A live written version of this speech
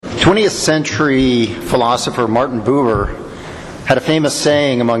20th century philosopher Martin Buber had a famous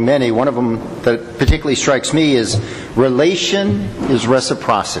saying among many. One of them that particularly strikes me is, relation is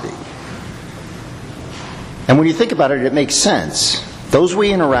reciprocity. And when you think about it, it makes sense. Those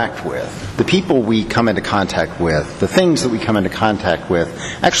we interact with, the people we come into contact with, the things that we come into contact with,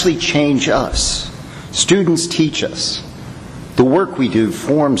 actually change us. Students teach us. The work we do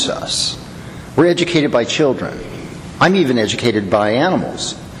forms us. We're educated by children. I'm even educated by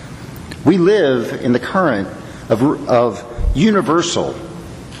animals. We live in the current of universal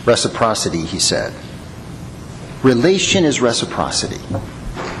reciprocity, he said. Relation is reciprocity.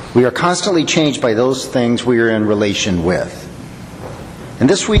 We are constantly changed by those things we are in relation with. And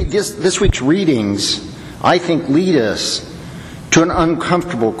this week's readings, I think, lead us to an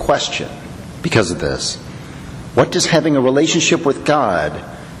uncomfortable question because of this. What does having a relationship with God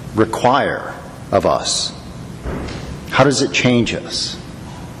require of us? How does it change us?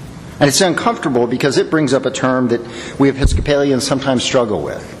 And it's uncomfortable because it brings up a term that we Episcopalians sometimes struggle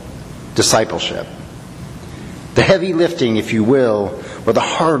with: discipleship. The heavy lifting, if you will, or the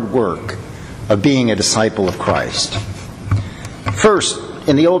hard work of being a disciple of Christ. First,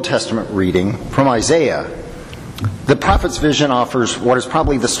 in the Old Testament reading from Isaiah, the prophet's vision offers what is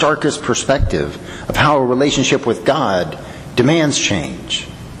probably the starkest perspective of how a relationship with God demands change.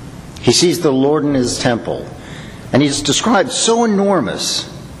 He sees the Lord in his temple, and he's described so enormous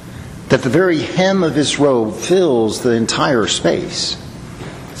that the very hem of his robe fills the entire space.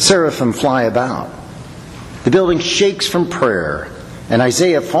 Seraphim fly about. The building shakes from prayer, and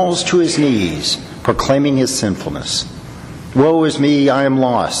Isaiah falls to his knees, proclaiming his sinfulness. Woe is me, I am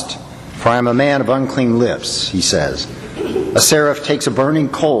lost, for I am a man of unclean lips, he says. A seraph takes a burning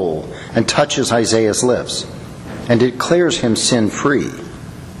coal and touches Isaiah's lips and declares him sin-free.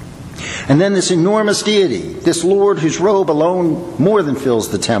 And then this enormous deity, this Lord whose robe alone more than fills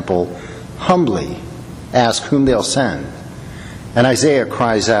the temple, humbly asks whom they'll send. And Isaiah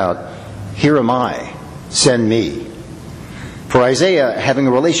cries out, "Here am I, send me." For Isaiah, having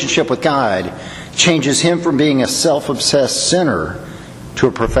a relationship with God changes him from being a self-obsessed sinner to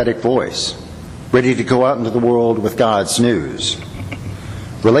a prophetic voice, ready to go out into the world with God's news.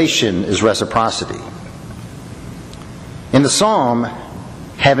 Relation is reciprocity. In the psalm,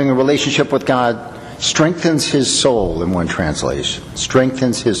 having a relationship with God strengthens his soul, in one translation.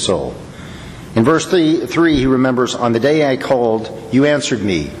 Strengthens his soul. In verse 3, he remembers, "On the day I called, you answered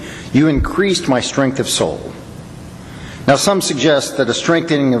me. You increased my strength of soul." Now, some suggest that a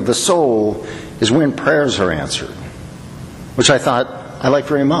strengthening of the soul is when prayers are answered, which I like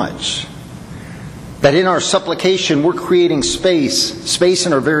very much. That in our supplication, we're creating space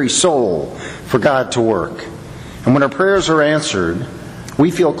in our very soul for God to work. And when our prayers are answered, we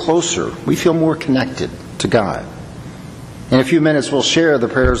feel closer, we feel more connected to God. In a few minutes, we'll share the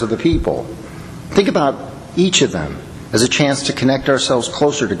prayers of the people. Think about each of them as a chance to connect ourselves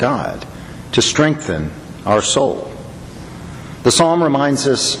closer to God, to strengthen our soul. The psalm reminds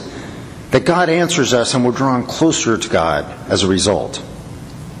us that God answers us and we're drawn closer to God as a result.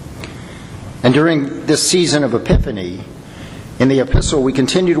 And during this season of Epiphany, in the epistle, we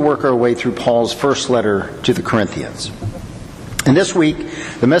continue to work our way through Paul's first letter to the Corinthians. And this week,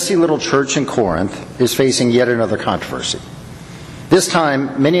 the messy little church in Corinth is facing yet another controversy. This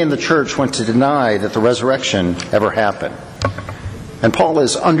time, many in the church want to deny that the resurrection ever happened. And Paul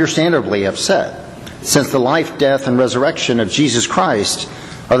is understandably upset, since the life, death, and resurrection of Jesus Christ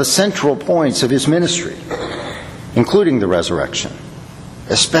are the central points of his ministry, including the resurrection,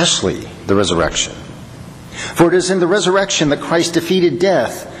 especially the resurrection. For it is in the resurrection that Christ defeated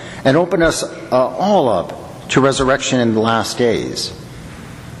death and opened us all up to resurrection in the last days.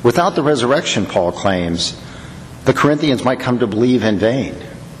 Without the resurrection, Paul claims, the Corinthians might come to believe in vain.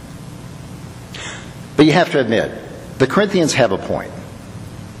 But you have to admit, the Corinthians have a point.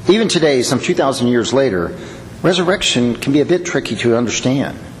 Even today, some 2,000 years later, resurrection can be a bit tricky to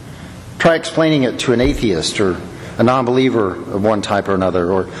understand. Try explaining it to an atheist or a non-believer of one type or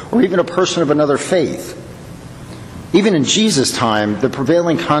another, or even a person of another faith. Even in Jesus' time, the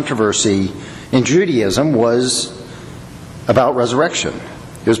prevailing controversy in Judaism was about resurrection.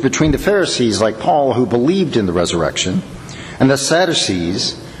 It was between the Pharisees, like Paul, who believed in the resurrection, and the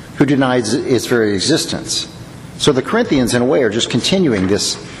Sadducees, who denied its very existence. So the Corinthians, in a way, are just continuing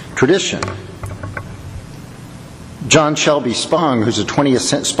this tradition. John Shelby Spong, who's a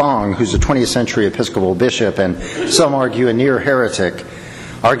 20th century Episcopal bishop, and some argue a near heretic,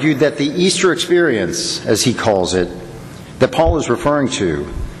 argued that the Easter experience, as he calls it, that Paul is referring to,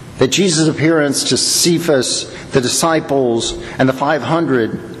 that Jesus' appearance to Cephas, the disciples, and the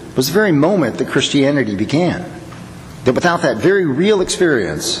 500 was the very moment that Christianity began. that without that very real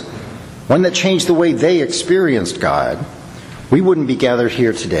experience, one that changed the way they experienced God, we wouldn't be gathered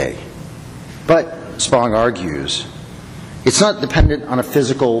here today. But, Spong argues, it's not dependent on a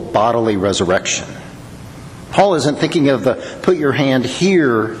physical, bodily resurrection. Paul isn't thinking of the put your hand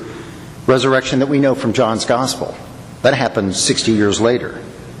here resurrection that we know from John's Gospel. That happened 60 years later.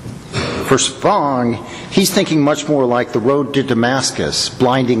 For Spong, he's thinking much more like the road to Damascus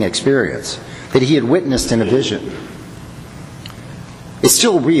blinding experience that he had witnessed in a vision. It's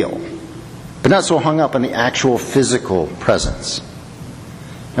still real, but not so hung up on the actual physical presence.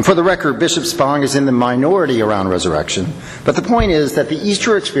 And for the record, Bishop Spong is in the minority around resurrection, but the point is that the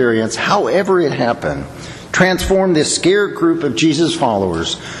Easter experience, however it happened, transformed this scared group of Jesus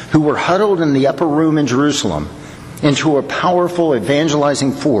followers who were huddled in the upper room in Jerusalem into a powerful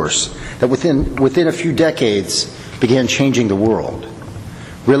evangelizing force that within a few decades began changing the world.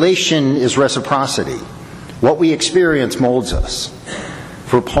 Relation is reciprocity. What we experience molds us.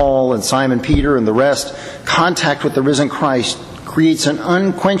 For Paul and Simon Peter and the rest, contact with the risen Christ creates an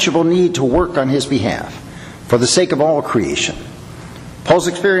unquenchable need to work on his behalf for the sake of all creation. Paul's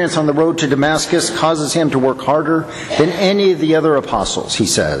experience on the road to Damascus causes him to work harder than any of the other apostles, he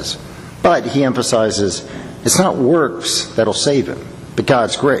says. But, he emphasizes, it's not works that'll save him, but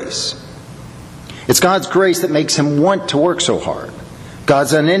God's grace. It's God's grace that makes him want to work so hard.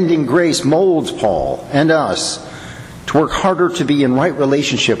 God's unending grace molds Paul and us to work harder to be in right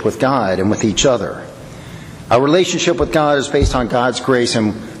relationship with God and with each other. Our relationship with God is based on God's grace,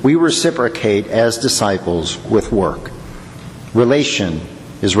 and we reciprocate as disciples with work. Relation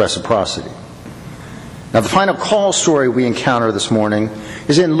is reciprocity. Now, the final call story we encounter this morning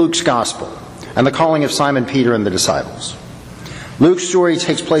is in Luke's Gospel and the calling of Simon Peter and the disciples. Luke's story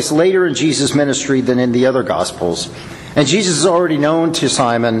takes place later in Jesus' ministry than in the other Gospels, and Jesus is already known to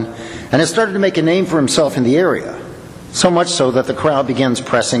Simon and has started to make a name for himself in the area, so much so that the crowd begins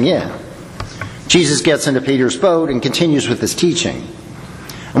pressing in. Jesus gets into Peter's boat and continues with his teaching.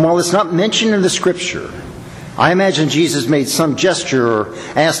 And while it's not mentioned in the Scripture, I imagine Jesus made some gesture or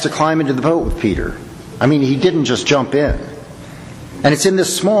asked to climb into the boat with Peter. I mean, he didn't just jump in. And it's in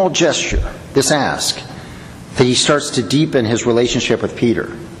this small gesture, this ask, that he starts to deepen his relationship with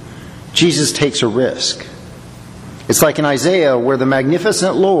Peter. Jesus takes a risk. It's like in Isaiah, where the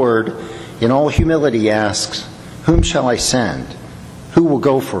magnificent Lord, in all humility, asks, "Whom shall I send? Who will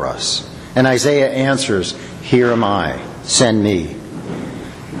go for us?" And Isaiah answers, "Here am I, send me."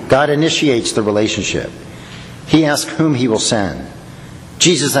 God initiates the relationship. He asks whom he will send.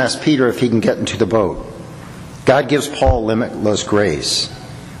 Jesus asks Peter if he can get into the boat. God gives Paul limitless grace.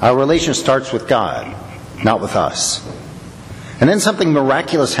 Our relation starts with God, not with us. And then something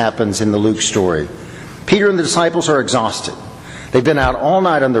miraculous happens in the Luke story. Peter and the disciples are exhausted. They've been out all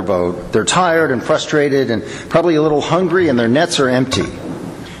night on their boat. They're tired and frustrated and probably a little hungry, and their nets are empty.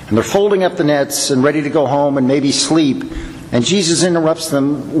 And they're folding up the nets and ready to go home and maybe sleep. And Jesus interrupts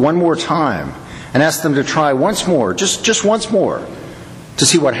them one more time and asks them to try once more, just once more, to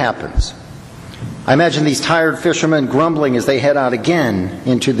see what happens. I imagine these tired fishermen grumbling as they head out again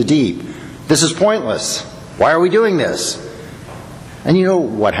into the deep. "This is pointless. Why are we doing this?" And you know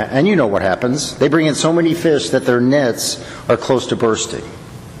what happens. They bring in so many fish that their nets are close to bursting.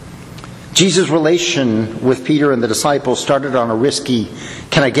 Jesus' relation with Peter and the disciples started on a risky,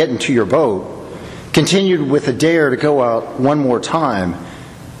 "Can I get into your boat?" continued with a dare to go out one more time,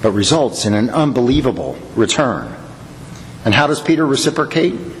 but results in an unbelievable return. And how does Peter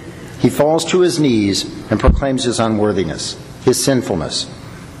reciprocate? He falls to his knees and proclaims his unworthiness, his sinfulness,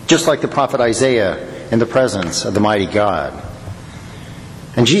 just like the prophet Isaiah in the presence of the mighty God.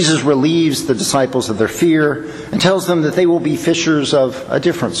 And Jesus relieves the disciples of their fear and tells them that they will be fishers of a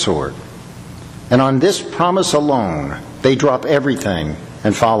different sort. And on this promise alone, they drop everything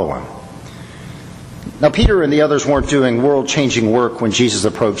and follow him. Now, Peter and the others weren't doing world-changing work when Jesus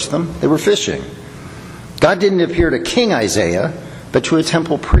approached them. They were fishing. God didn't appear to King Isaiah, but to a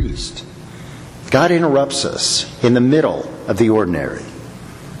temple priest. God interrupts us in the middle of the ordinary.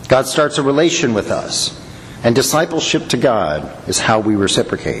 God starts a relation with us, and discipleship to God is how we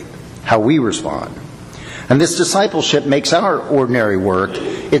reciprocate, how we respond. And this discipleship makes our ordinary work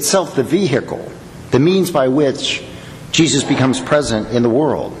itself the vehicle, the means by which Jesus becomes present in the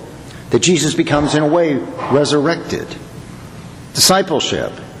world, that Jesus becomes, in a way, resurrected.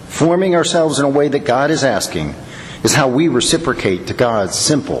 Discipleship, forming ourselves in a way that God is asking, is how we reciprocate to God's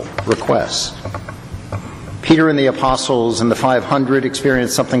simple requests. Peter and the apostles and the 500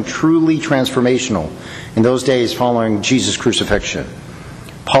 experienced something truly transformational in those days following Jesus' crucifixion.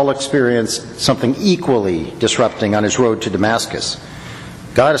 Paul experienced something equally disrupting on his road to Damascus.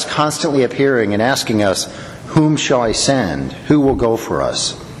 God is constantly appearing and asking us, Whom shall I send? Who will go for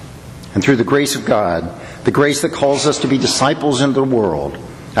us? And through the grace of God, the grace that calls us to be disciples in the world,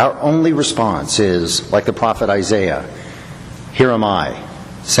 our only response is, like the prophet Isaiah, "Here am I,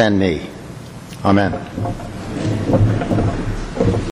 send me." Amen.